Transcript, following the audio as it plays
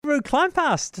Ruud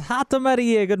Kleinpast. Hata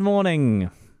Maria, good morning.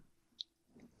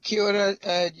 Kia ora,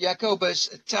 Jacobus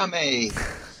Tame.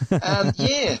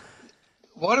 Yeah,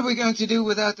 what are we going to do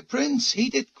without the prince? He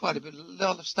did quite a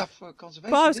lot of stuff for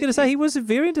conservation. Well, I was going to say, he was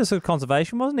very into sort of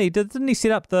conservation, wasn't he? Didn't he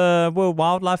set up the World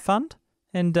Wildlife Fund?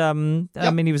 And, I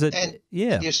Yep. mean, he was and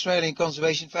yeah. the Australian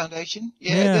Conservation Foundation.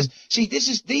 Yeah.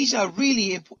 These are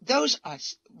really important. Those are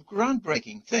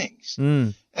groundbreaking things.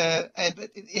 Mm.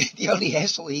 But the only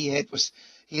hassle he had was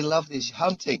he loved his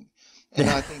hunting. And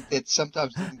I think that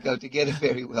sometimes didn't go together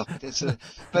very well.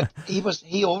 But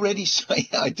he already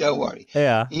said, don't worry.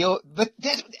 Yeah. But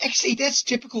that's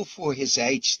typical for his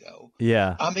age, though.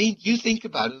 Yeah. I mean, you think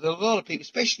about it, a lot of people,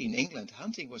 especially in England,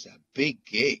 hunting was a big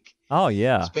gig. Oh,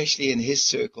 yeah. Especially in his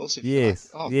circles. If you Yes.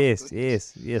 like. Oh,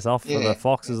 Yes. Off for the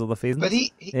foxes or the pheasants. But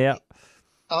yeah.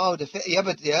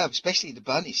 Especially the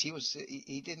bunnies.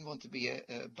 He didn't want to be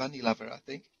a bunny lover, I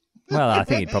think. Well, I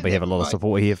think he'd probably have a lot of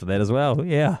support here for that as well.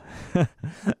 Yeah.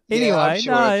 Anyway, I'm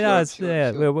sure.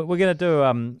 we're going to do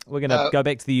we're going to go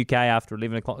back to the UK after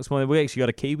 11 o'clock this morning. We actually got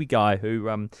a Kiwi guy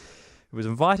who was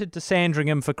invited to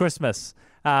Sandringham for Christmas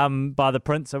by the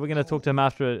Prince. So we're going to talk to him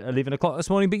after 11 o'clock this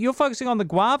morning. But you're focusing on the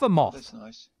guava moth. That's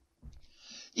nice.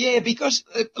 Yeah, because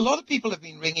a lot of people have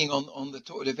been ringing on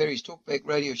the various talkback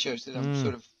radio shows that I'm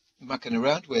sort of mucking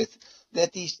around with,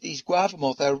 that these guava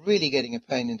moth are really getting a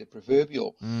pain in the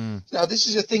proverbial. Now, this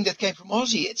is a thing that came from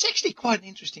Aussie. It's actually quite an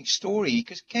interesting story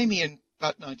because it came here in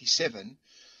about 97,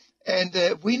 and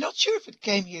we're not sure if it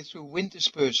came here through wind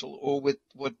dispersal or with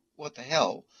what the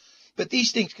hell, but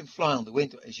these things can fly on the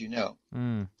wind, as you know.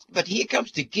 But here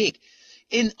comes the gig.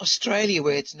 In Australia,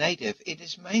 where it's native, it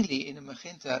is mainly in a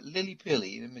magenta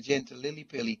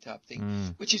lily-pilly type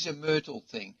thing, which is a myrtle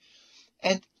thing.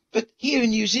 But here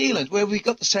in New Zealand, where we've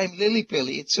got the same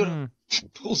lily-pilly, it sort of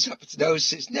pulls up its nose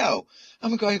and says, no,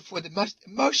 I'm going for the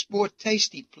most more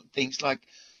tasty things like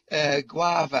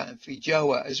guava and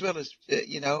feijoa, as well as,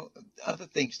 other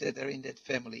things that are in that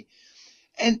family.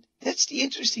 And that's the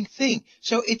interesting thing.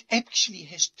 So it actually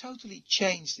has totally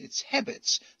changed its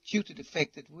habits due to the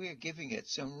fact that we're giving it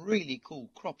some really cool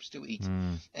crops to eat.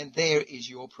 And there is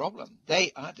your problem.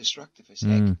 They are destructive as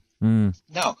heck.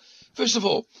 Now, first of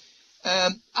all,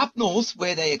 up north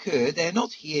where they occur, they're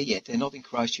not here yet. They're not in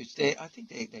Christchurch. I think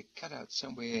they cut out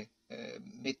somewhere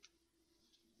mid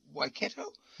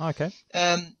Waikato. Okay.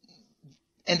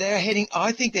 And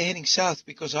I think they're heading south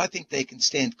because I think they can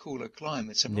stand cooler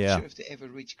climates. I'm not sure if they ever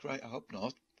reach I hope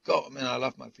not. God, man, I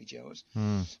love my feijoas.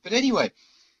 But anyway,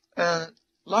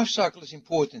 life cycle is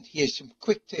important. Here's some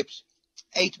quick tips.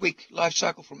 8-week life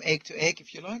cycle from egg to egg,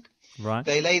 if you like. Right.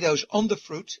 They lay those on the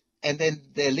fruit, and then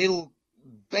their little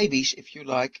babies, if you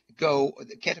like,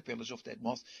 the caterpillars of that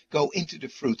moth, go into the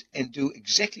fruit and do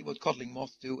exactly what codling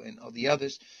moths do and all the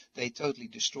others. They totally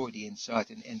destroy the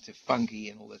inside and enter fungi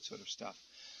and all that sort of stuff.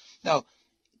 Now,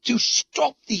 to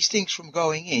stop these things from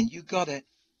going in, you got to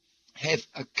have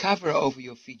a cover over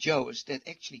your feijoas that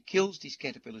actually kills these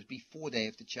caterpillars before they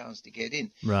have the chance to get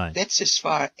in. Right. That's as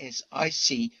far as I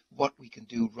see what we can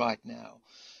do right now.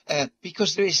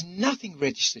 Because there is nothing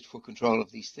registered for control of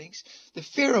these things. The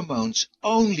pheromones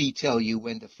only tell you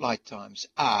when the flight times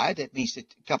are. That means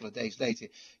that a couple of days later,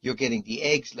 you're getting the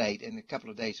eggs laid, and a couple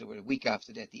of days or a week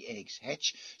after that, the eggs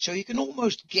hatch. So you can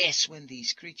almost guess when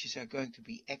these creatures are going to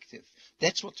be active.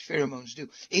 That's what pheromones do.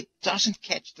 It doesn't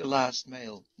catch the last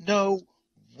male. No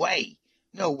way.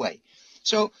 No way.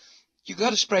 So you got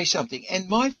to spray something. And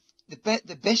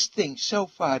the best things so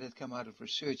far that come out of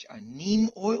research are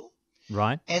neem oil.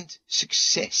 Right. And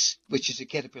Success, which is a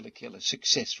caterpillar killer,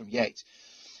 Success from Yates.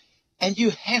 And you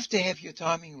have to have your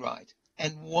timing right.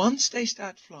 And once they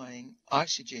start flying, I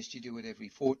suggest you do it every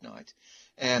fortnight.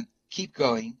 Keep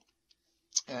going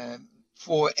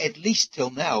for at least till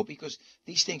now, because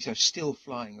these things are still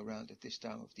flying around at this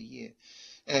time of the year.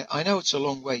 I know it's a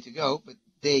long way to go, but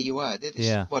there you are. That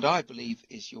is what I believe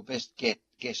is your best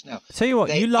guess now. Tell you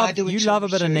what, you love a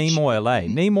bit of neem oil, eh?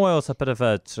 Neem oil's a bit of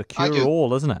a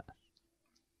cure-all, isn't it?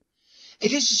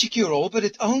 It is a secure all, but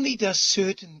it only does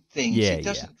certain things. It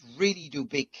doesn't really do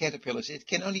big caterpillars. It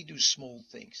can only do small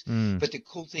things. But the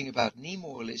cool thing about neem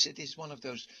oil is it is one of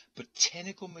those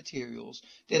botanical materials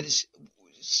that is,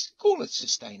 call it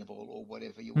sustainable or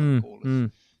whatever you want to call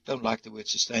it. Don't like the word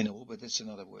sustainable, but that's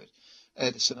another word.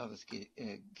 That's another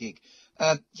gig.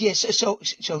 Yes, so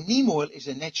neem oil is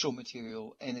a natural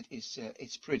material, and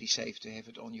it's pretty safe to have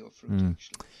it on your fruit,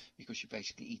 actually, because you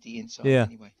basically eat the inside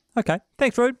anyway. Okay.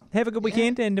 Thanks, Ruud. Have a good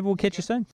weekend, and we'll catch you soon.